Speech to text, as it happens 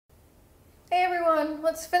on,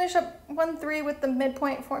 let's finish up 1-3 with the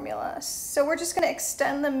midpoint formula. So we're just going to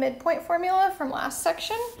extend the midpoint formula from last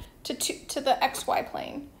section to the xy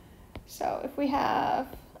plane. So if we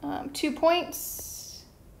have 2 points,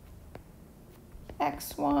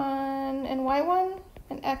 x1 and y1,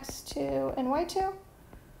 and x2 and y2,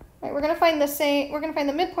 right? We're going to find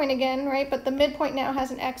the midpoint again, right? But the midpoint now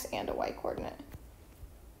has an x and a y coordinate.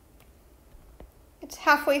 It's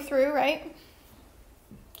halfway through, right?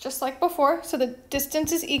 Just like before, so the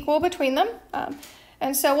distance is equal between them.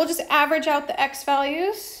 And so we'll just average out the x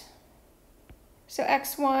values. So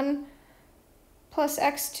x1 plus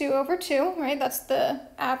x2 over 2, right? That's the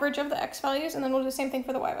average of the x values, and then we'll do the same thing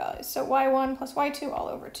for the y values. So y1 plus y2 all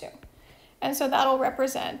over 2. And so that'll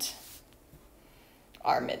represent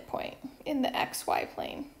our midpoint in the xy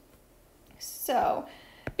plane. So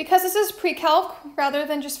because this is pre-calc, rather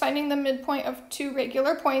than just finding the midpoint of 2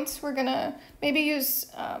 regular points, we're gonna maybe use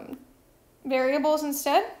variables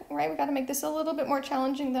instead, right? We gotta make this a little bit more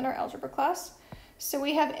challenging than our algebra class. So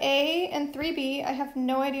we have A and 3B. I have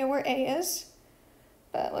no idea where A is,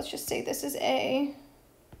 but let's just say this is A.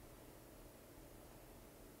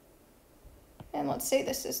 And let's say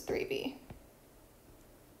this is 3B.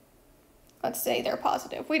 Let's say they're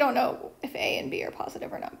positive. We don't know if A and B are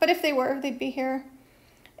positive or not, but if they were, they'd be here.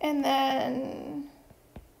 And then,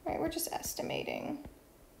 right, we're just estimating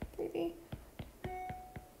 3B.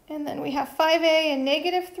 And then we have 5A and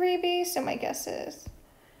negative 3B, so my guess is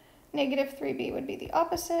negative 3B would be the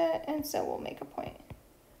opposite, and so we'll make a point.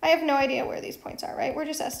 I have no idea where these points are, right? We're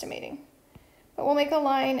just estimating. But we'll make a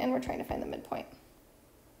line, and we're trying to find the midpoint.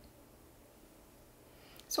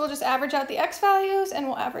 So we'll just average out the x values, and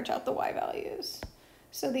we'll average out the y values.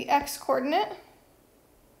 So the x coordinate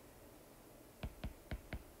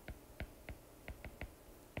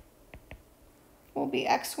will be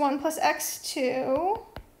x1 plus x2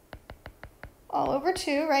 all over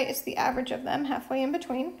 2, right? It's the average of them, halfway in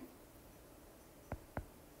between,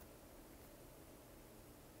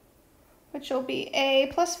 which will be a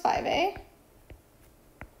plus 5a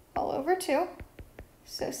all over 2,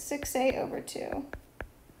 so 6a over 2,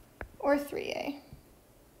 or 3a.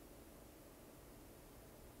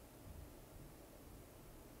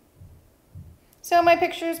 So my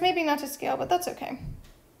picture is maybe not to scale, but that's okay.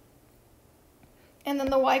 And then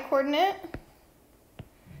the y coordinate,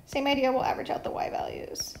 same idea, we'll average out the y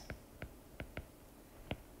values.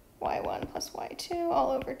 y1 plus y2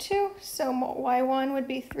 all over 2, so y1 would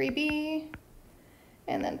be 3b,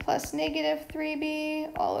 and then plus negative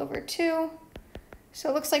 3b all over 2. So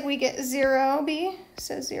it looks like we get 0b,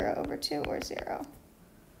 so 0 over 2 or 0.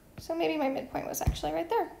 So maybe my midpoint was actually right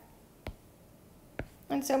there.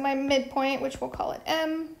 And so my midpoint, which we'll call it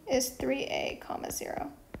M, is 3a, comma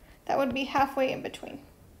 0. That would be halfway in between.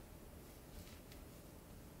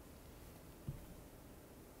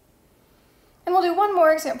 And we'll do one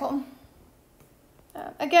more example.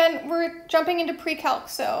 Again, we're jumping into pre-calc,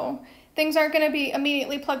 so things aren't going to be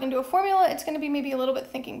immediately plugged into a formula. It's going to be maybe a little bit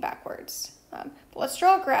thinking backwards. But let's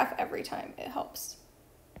draw a graph every time. It helps.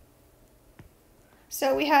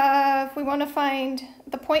 So we want to find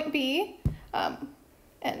the point B, and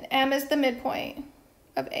M is the midpoint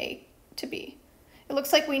of A to B. It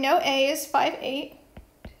looks like we know A is 5, 8,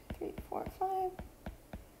 3, 4, 5,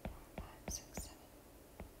 6,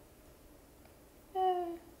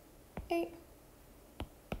 7, 8.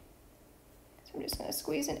 So I'm just going to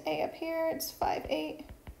squeeze an A up here. It's 5, 8.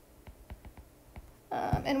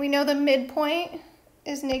 And we know the midpoint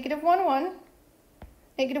is negative 1, 1,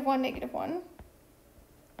 negative 1, negative 1.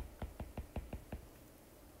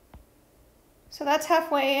 So that's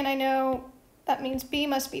halfway, and I know that means B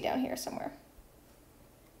must be down here somewhere.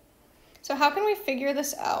 So how can we figure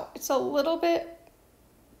this out? It's a little bit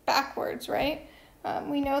backwards, right?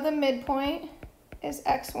 We know the midpoint is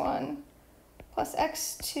x1 plus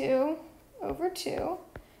x2 over 2,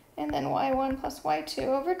 and then y1 plus y2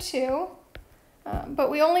 over 2. But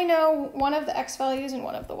we only know one of the x values and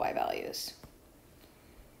one of the y values.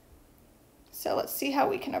 So let's see how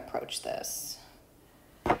we can approach this.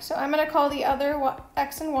 So I'm going to call the other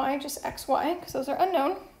x and y just xy, because those are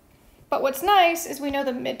unknown. But what's nice is we know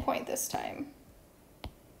the midpoint this time.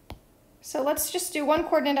 So let's just do one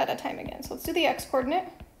coordinate at a time again. So let's do the x coordinate.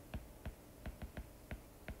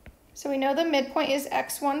 So we know the midpoint is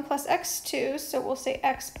x1 plus x2, so we'll say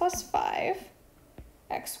x plus 5,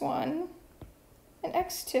 x1 and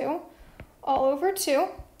x2 all over 2.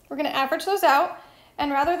 We're going to average those out,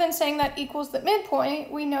 and rather than saying that equals the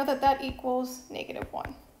midpoint, we know that that equals negative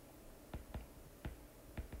 1.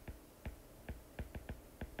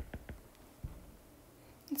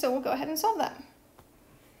 And so we'll go ahead and solve that.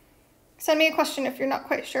 Send me a question if you're not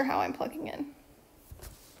quite sure how I'm plugging in.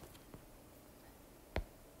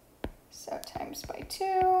 So times by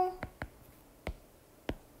 2.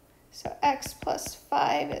 So x plus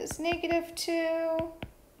 5 is -2.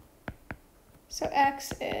 So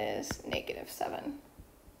x is -7.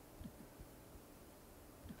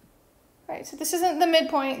 All right, so this isn't the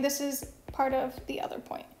midpoint, this is part of the other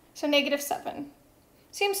point. So -7.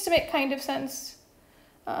 Seems to make kind of sense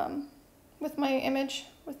with my image,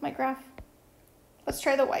 with my graph. Let's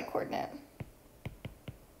try the y coordinate.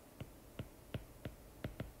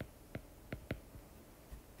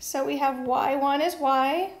 So we have y1 is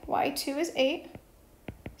y, y2 is 8.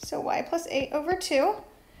 So y plus 8 over 2.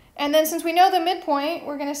 And then since we know the midpoint,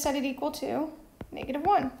 we're going to set it equal to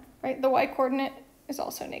 -1, right? The y coordinate is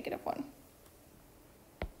also -1.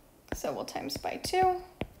 So we'll times by 2.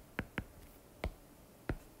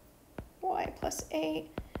 Y plus 8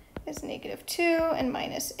 is -2 and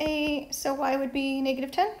minus 8. So y would be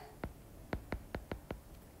 -10.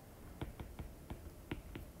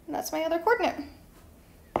 And that's my other coordinate.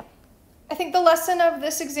 I think the lesson of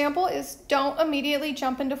this example is don't immediately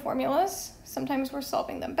jump into formulas. Sometimes we're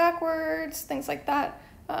solving them backwards, things like that.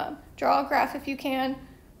 Draw a graph if you can.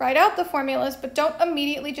 Write out the formulas, but don't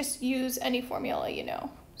immediately just use any formula you know.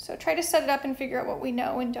 So try to set it up and figure out what we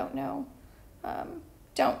know and don't know.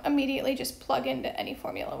 Don't immediately just plug into any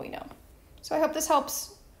formula we know. So I hope this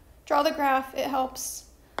helps. Draw the graph, it helps.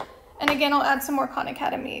 And again, I'll add some more Khan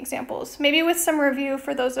Academy examples, maybe with some review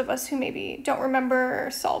for those of us who maybe don't remember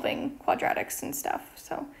solving quadratics and stuff.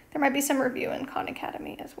 So there might be some review in Khan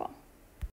Academy as well.